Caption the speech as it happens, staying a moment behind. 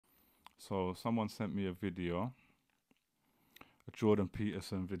So someone sent me a video, a Jordan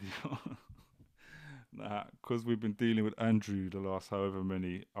Peterson video. Nah, because we've been dealing with Andrew the last however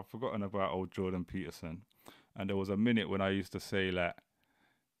many, I've forgotten about old Jordan Peterson. And there was a minute when I used to say like,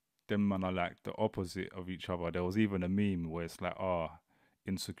 them man are like the opposite of each other. There was even a meme where it's like,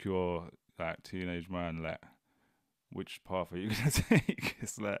 insecure, like teenage man, like, which path are you gonna take?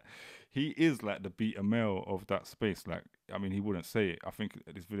 It's like he is like the beta male of that space. Like, I mean, he wouldn't say it. I think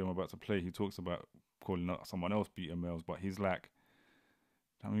this video I'm about to play, he talks about calling out someone else beta males, but he's like,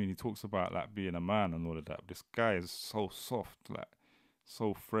 I mean, he talks about like being a man and all of that. But this guy is so soft, like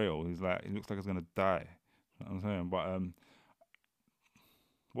so frail. He's like, he looks like he's gonna die. You know what I'm saying? But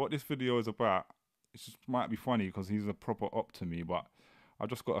what this video is about, it just might be funny because he's a proper op to me, but I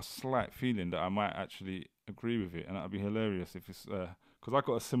just got a slight feeling that I might actually agree with it, and that'd be hilarious if it's because I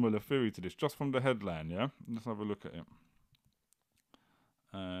got a similar theory to this just from the headline. Yeah, let's have a look at it.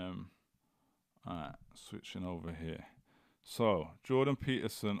 Alright, switching over here. So Jordan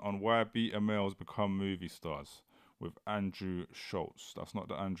Peterson on why beta males become movie stars with Andrew Schulz. That's not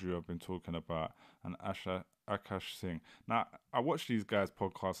the Andrew I've been talking about, and Akaash Singh. Now I watch these guys'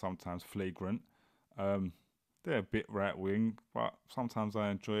 podcasts sometimes, Flagrant. They're a bit right wing, but sometimes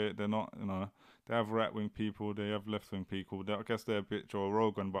I enjoy it. They're not, they have right wing people, they have left wing people. I guess they're a bit Joe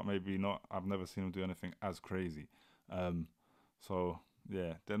Rogan, but maybe not. I've never seen them do anything as crazy. So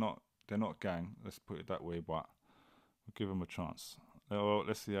yeah, they're not gang. Let's put it that way, but we'll give them a chance. Well,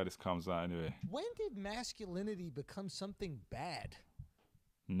 let's see how this comes out anyway. When did masculinity become something bad?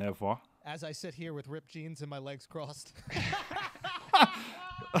 Never. As I sit here with ripped jeans and my legs crossed.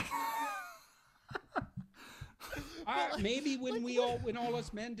 Maybe when when all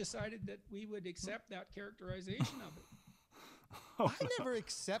us men decided that we would accept that characterization of it. I never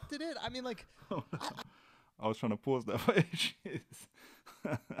accepted it. I mean, like, I was trying to pause that for ages.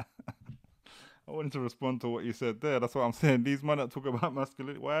 I wanted to respond to what you said there. That's what I'm saying. These men that talk about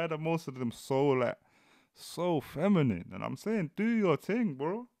masculinity, why are most of them so feminine? And I'm saying, do your thing,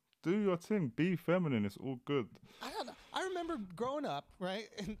 bro. Do your thing. Be feminine. It's all good. I don't know. I remember growing up, right?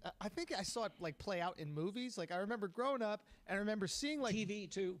 And I think I saw it like play out in movies. Like I remember growing up and I remember seeing like TV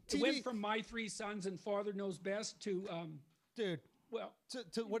too. TV. It went from My Three Sons and Father Knows Best to dude. Well,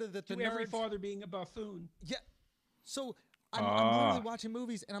 to what are the every nerds? father being a buffoon. Yeah. So I'm literally watching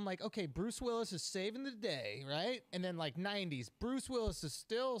movies and I'm like, okay, Bruce Willis is saving the day, right? And then like 90s, Bruce Willis is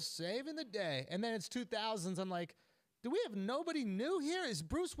still saving the day. And then it's 2000s. I'm like, do we have nobody new here? Is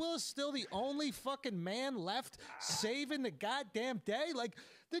Bruce Willis still the only fucking man left saving the goddamn day? Like,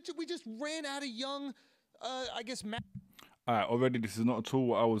 we just ran out of young, I guess. Alright, already this is not at all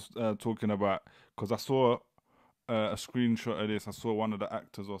what I was talking about, because I saw a screenshot of this. I saw one of the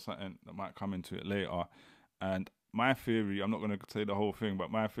actors or something that might come into it later, and my theory, I'm not going to say the whole thing, but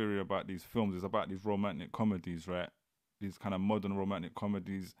my theory about these films is about these romantic comedies, right? These kind of modern romantic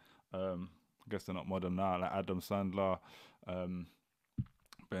comedies. I guess they're not modern now, like Adam Sandler,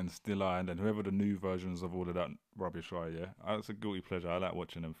 Ben Stiller, and then whoever the new versions of all of that rubbish are, yeah? It's a guilty pleasure. I like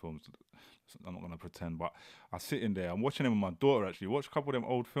watching them films. I'm not going to pretend, but I sit in there. I'm watching them with my daughter, actually. Watch a couple of them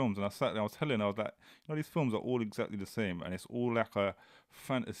old films, and I sat there, I was like, these films are all exactly the same, and it's all like a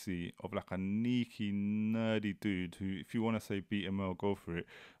fantasy of like a sneaky, nerdy dude who, if you want to say beat him well, go for it,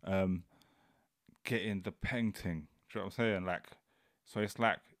 getting the painting. Do you know what I'm saying? Like, so it's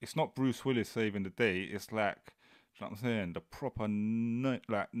like, it's not Bruce Willis saving the day. It's like, do you know what I'm saying? The proper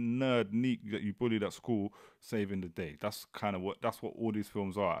nerd neat that you bullied at school saving the day. That's what all these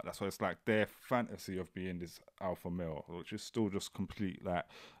films are. That's why it's like their fantasy of being this alpha male, which is still just complete, like,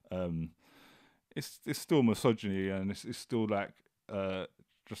 it's still misogyny, and it's still like,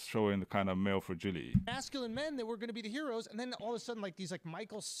 just showing the kind of male fragility. Masculine men that were going to be the heroes, and then all of a sudden, like these like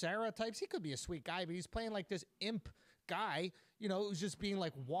Michael Cera types, he could be a sweet guy, but he's playing like this imp guy, who's just being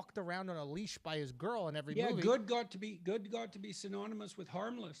like walked around on a leash by his girl in every movie. Good got to be synonymous with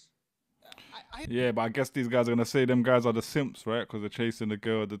harmless. Yeah, but I guess these guys are gonna say them guys are the simps, right? Because they're chasing the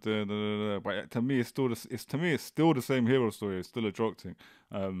girl. But to me, it's still the same hero story. It's still a joke thing.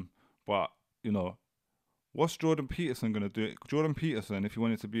 But what's Jordan Peterson gonna do? Jordan Peterson, if he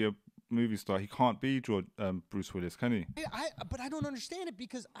wanted to be a movie star, he can't be Bruce Willis, can he? But I don't understand it,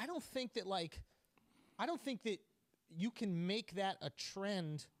 because I don't think that you can make that a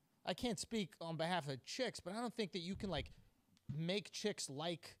trend. I can't speak on behalf of chicks, but I don't think that you can like make chicks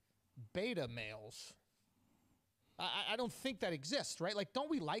like beta males. I don't think that exists, right? Like, don't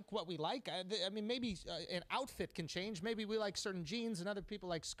we like what we like? I mean, maybe an outfit can change. Maybe we like certain jeans and other people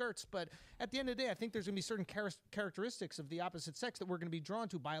like skirts. But at the end of the day, I think there's going to be certain characteristics of the opposite sex that we're going to be drawn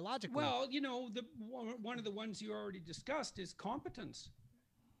to biologically. Well, one of the ones you already discussed is competence.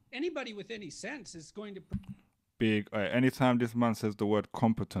 anybody with any sense is going to Big. Anytime this man says the word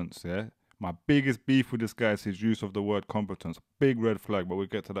competence, yeah, my biggest beef with this guy is his use of the word competence. Big red flag, but we'll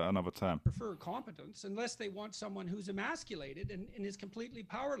get to that another time. prefer competence unless they want someone who's emasculated and is completely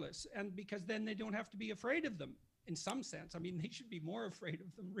powerless, and because then they don't have to be afraid of them in some sense. I mean, they should be more afraid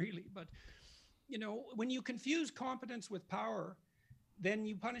of them, really. But you know, when you confuse competence with power, then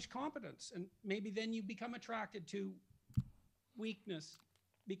you punish competence, and maybe then you become attracted to weakness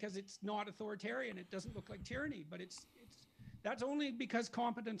because it's not authoritarian. It doesn't look like tyranny, but that's only because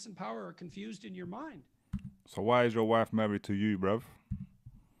competence and power are confused in your mind. So why is your wife married to you, bruv?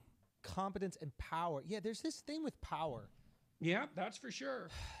 Competence and power. Yeah, there's this thing with power. Yeah, that's for sure.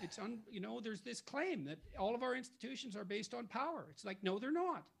 It's you know, there's this claim that all of our institutions are based on power. It's like, no, they're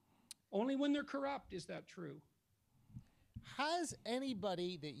not. Only when they're corrupt is that true. Has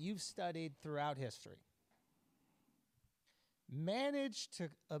anybody that you've studied throughout history managed to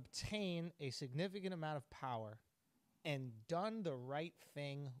obtain a significant amount of power and done the right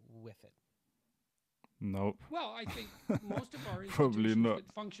thing with it? Nope. Well, I think most of our Probably institutions not.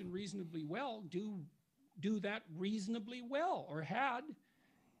 that function reasonably well do that reasonably well, or had.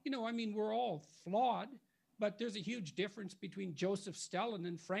 You know, I mean, we're all flawed, but there's a huge difference between Joseph Stalin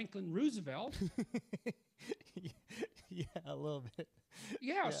and Franklin Roosevelt. Yeah, a little bit.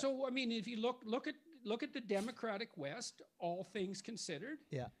 Yeah, so I mean, if you look at the Democratic West, all things considered,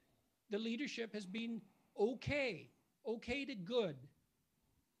 Yeah. the leadership has been okay to good,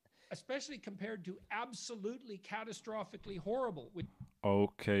 especially compared to absolutely catastrophically horrible, which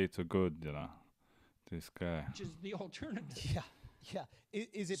Okay to good, you know. This guy. is the alternative. Yeah. Yeah.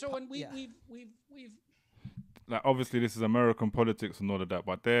 Is it So, and we've Like, obviously this is American politics and all of that,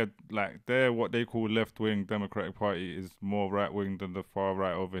 but they're what they call left-wing Democratic Party is more right-wing than the far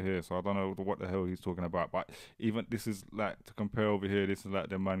right over here. So I don't know what the hell he's talking about. But even this is like, to compare over here, this is like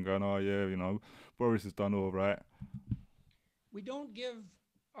the man going, oh yeah, you know, Boris has done all right. we don't give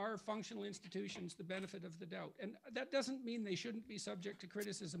our functional institutions the benefit of the doubt. And that doesn't mean they shouldn't be subject to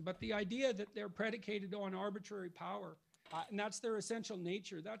criticism, but the idea that they're predicated on arbitrary power, and that's their essential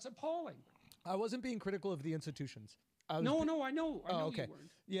nature, that's appalling. I wasn't being critical of the institutions. No, I know okay. you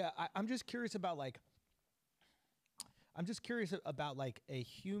weren't. Yeah, I'm just curious about like a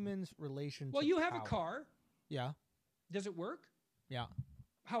human's relation Well, to you have power. a car. Yeah. Does it work? Yeah.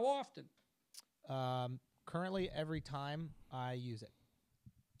 How often? Currently, every time I use it.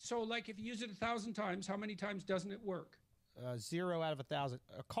 So, like, if you use it 1,000 times, how many times doesn't it work? 0 out of 1,000.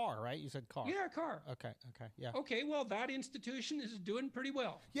 A car, right? You said car. Yeah, a car. Okay. Yeah. Okay, well, that institution is doing pretty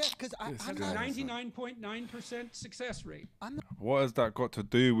well. Yeah, because I'm Has a not. 99.9% success rate. What has that got to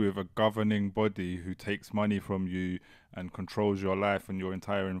do with a governing body who takes money from you and controls your life and your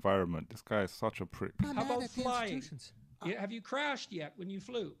entire environment? This guy is such a prick. I'm How mad about at the flying? institutions. Yeah, have you crashed yet when you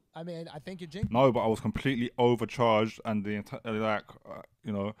flew? I mean, I think you're jinxing. No, but I was completely overcharged, and the entire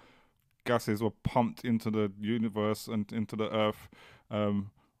you know, gases were pumped into the universe and into the earth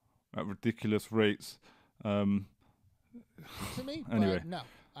at ridiculous rates. To me, Anyway. but no.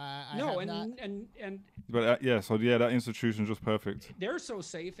 I No, have not. and But that institution's just perfect. they're so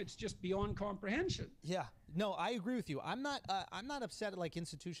safe, it's just beyond comprehension. Yeah, no, I agree with you. I'm not upset at like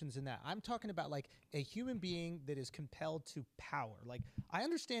institutions in that. I'm talking about like a human being that is compelled to power. Like I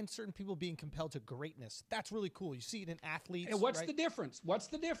understand certain people being compelled to greatness. That's really cool. You see it in athletes. And what's right? the difference? What's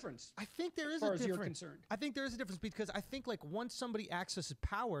the difference? I think there is As far a as difference. you're concerned. I think there is a difference because I think like once somebody accesses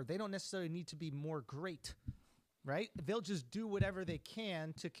power, they don't necessarily need to be more great. Right? They'll just do whatever they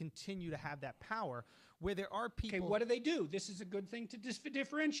can to continue to have that power. Where there are people. Okay, what do? This is a good thing to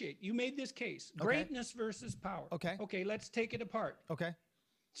differentiate. You made this case. Okay. Greatness versus power. Okay. Okay, let's take it apart. Okay.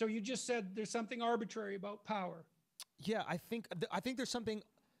 So you just said there's something arbitrary about power. Yeah, I think there's something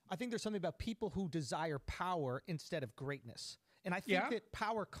about people who desire power instead of greatness. And I think that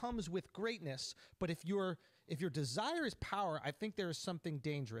power comes with greatness, but if your desire is power, I think there is something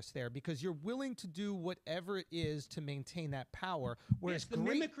dangerous there because you're willing to do whatever it is to maintain that power. Whereas It's the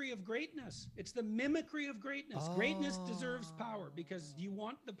mimicry of greatness. It's the mimicry of greatness. Greatness deserves power because you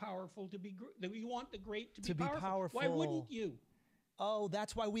want the powerful to be you want the great to be powerful. Why wouldn't you? Oh,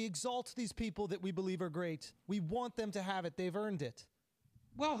 that's why we exalt these people that we believe are great. We want them to have it. They've earned it.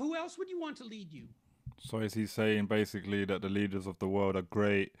 Well, who else would you want to lead you? So is he saying basically that the leaders of the world are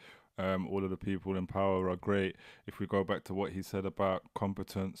great? All of the people in power are great. If we go back to what he said about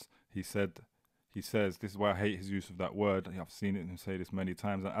competence, he says, this is why I hate his use of that word. I've seen it and say this many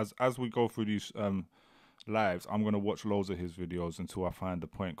times. And as we go through these lives, I'm going to watch loads of his videos until I find the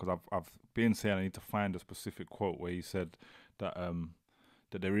point, because I've been saying I need to find a specific quote where he said that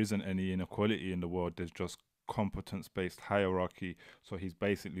that there isn't any inequality in the world. There's just competence-based hierarchy. So he's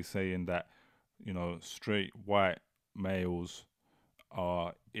basically saying that, you know, straight white males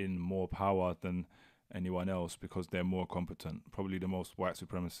are in more power than anyone else because they're more competent. Probably the most white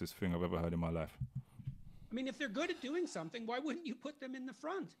supremacist thing I've ever heard in my life. I mean, if they're good at doing something, why wouldn't you put them in the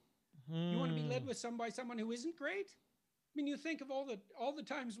front? You want to be led with someone who isn't great? I mean, you think of all the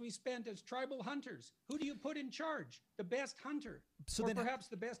times we spent as tribal hunters. Who do you put in charge? The best hunter, or perhaps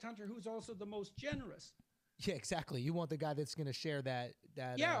the best hunter who's also the most generous. Yeah, exactly. You want the guy that's going to share that.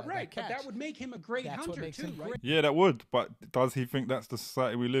 Yeah, right. That but that would make him a great hunter too, right? Yeah, that would. But does he think that's the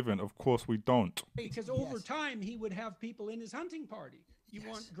society we live in? Of course we don't. Because over time he would have people in his hunting party. You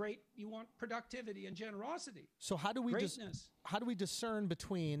want productivity and generosity. So how do we discern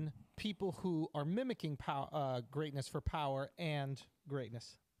between people who are mimicking greatness for power and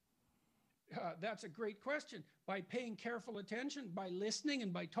greatness? That's a great question. By paying careful attention, by listening,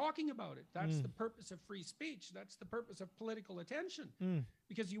 and by talking about it. That's the purpose of free speech. That's the purpose of political attention.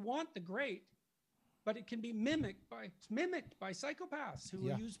 Because you want the great, but it can be mimicked by psychopaths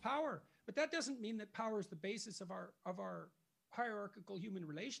who use power. But that doesn't mean that power is the basis of our hierarchical human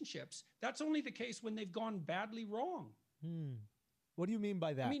relationships. That's only the case when they've gone badly wrong. What do you mean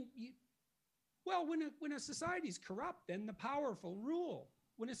by that? I mean, when a society is corrupt, then the powerful rule.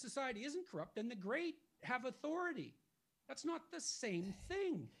 When a society isn't corrupt, then the great have authority. That's not the same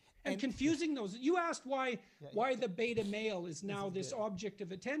thing. And confusing those, you asked why the beta male is now this object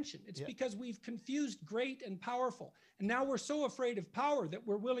of attention. It's because we've confused great and powerful. And now we're so afraid of power that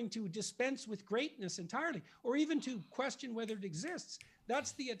we're willing to dispense with greatness entirely, or even to question whether it exists.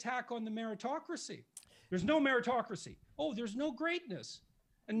 That's the attack on the meritocracy. There's no meritocracy. Oh, there's no greatness.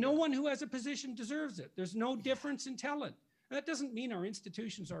 And no one who has a position deserves it. There's no difference in talent. And that doesn't mean our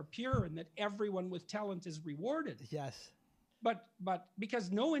institutions are pure and that everyone with talent is rewarded. Yes. But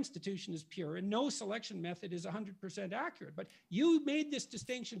because no institution is pure and no selection method is 100% accurate. But you made this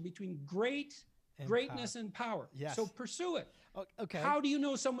distinction between greatness and power. Yes. So pursue it. Okay. How do you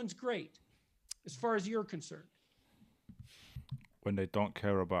know someone's great as far as you're concerned? When they don't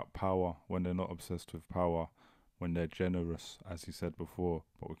care about power, when they're not obsessed with power, when they're generous, as he said before.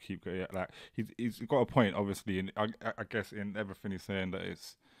 But we keep going, like he's got a point, obviously, and I guess in everything he's saying that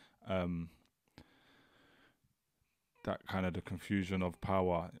it's that kind of the confusion of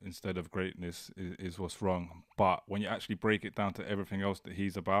power instead of greatness is what's wrong. But when you actually break it down to everything else that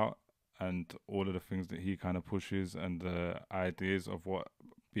he's about and all of the things that he kind of pushes and the ideas of what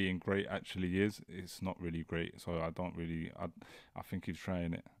being great actually is, it's not really great. So I think he's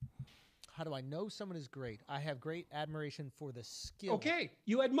trying it. How do I know someone is great? I have great admiration for the skill. Okay,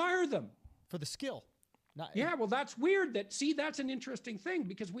 you admire them. For the skill. Yeah, well, that's weird. That's an interesting thing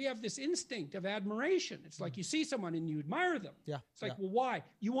because we have this instinct of admiration. It's like you see someone and you admire them. Yeah. It's like, well, why?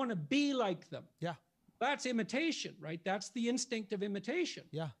 You want to be like them. Yeah. That's imitation, right? That's the instinct of imitation.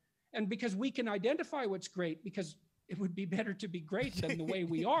 Yeah. And because we can identify what's great, because it would be better to be great than the way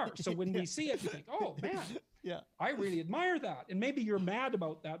we are. So when we see it, we think, oh, man, I really admire that. And maybe you're mad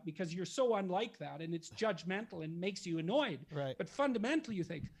about that because you're so unlike that and it's judgmental and makes you annoyed. Right. But fundamentally, you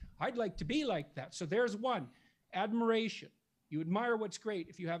think, I'd like to be like that. So there's one, admiration. You admire what's great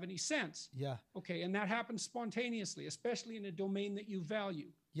if you have any sense. Yeah. Okay, and that happens spontaneously, especially in a domain that you value.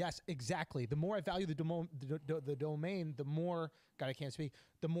 Yes, exactly. The more I value the domain, the more, God, I can't speak,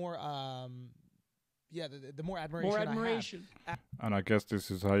 the more, the more admiration More admiration. I have. And I guess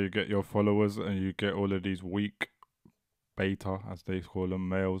this is how you get your followers and you get all of these weak beta, as they call them,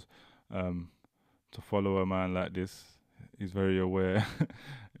 males, to follow a man like this. He's very aware.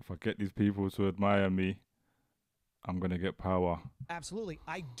 If I get these people to admire me, I'm going to get power. Absolutely.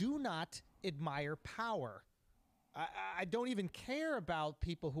 I do not admire power. I don't even care about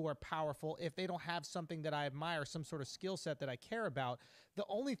people who are powerful if they don't have something that I admire, some sort of skill set that I care about. The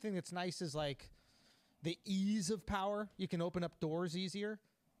only thing that's nice is like the ease of power. You can open up doors easier,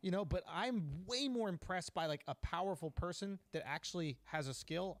 but I'm way more impressed by like a powerful person that actually has a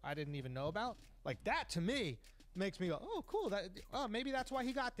skill I didn't even know about. Like that to me makes me go, oh, cool. Maybe that's why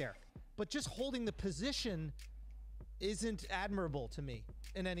he got there. But just holding the position isn't admirable to me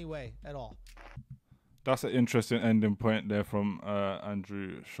in any way at all. That's an interesting ending point there from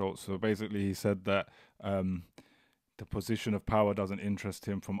Andrew Schulz. So basically he said that the position of power doesn't interest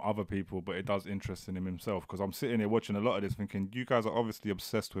him from other people, but it does interest in him himself. Because I'm sitting here watching a lot of this thinking, you guys are obviously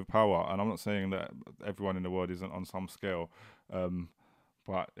obsessed with power. And I'm not saying that everyone in the world isn't on some scale.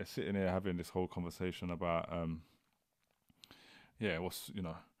 But they're sitting here having this whole conversation about, what's,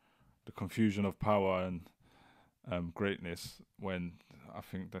 the confusion of power and greatness, when I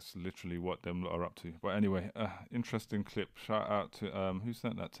think that's literally what them lot are up to. But anyway, interesting clip. Shout out to, who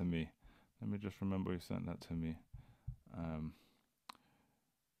sent that to me? Let me just remember who sent that to me.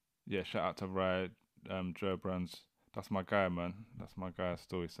 Yeah, shout out to Ryan Joe Brands. That's my guy, man. That's my guy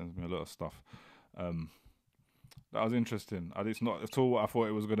still. He sends me a lot of stuff. That was interesting. It's not at all what I thought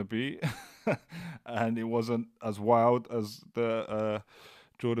it was going to be. And it wasn't as wild as the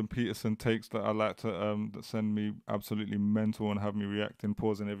Jordan Peterson takes that I like to that send me absolutely mental and have me reacting,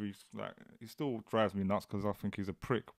 pausing every, like, he still drives me nuts because I think he's a prick.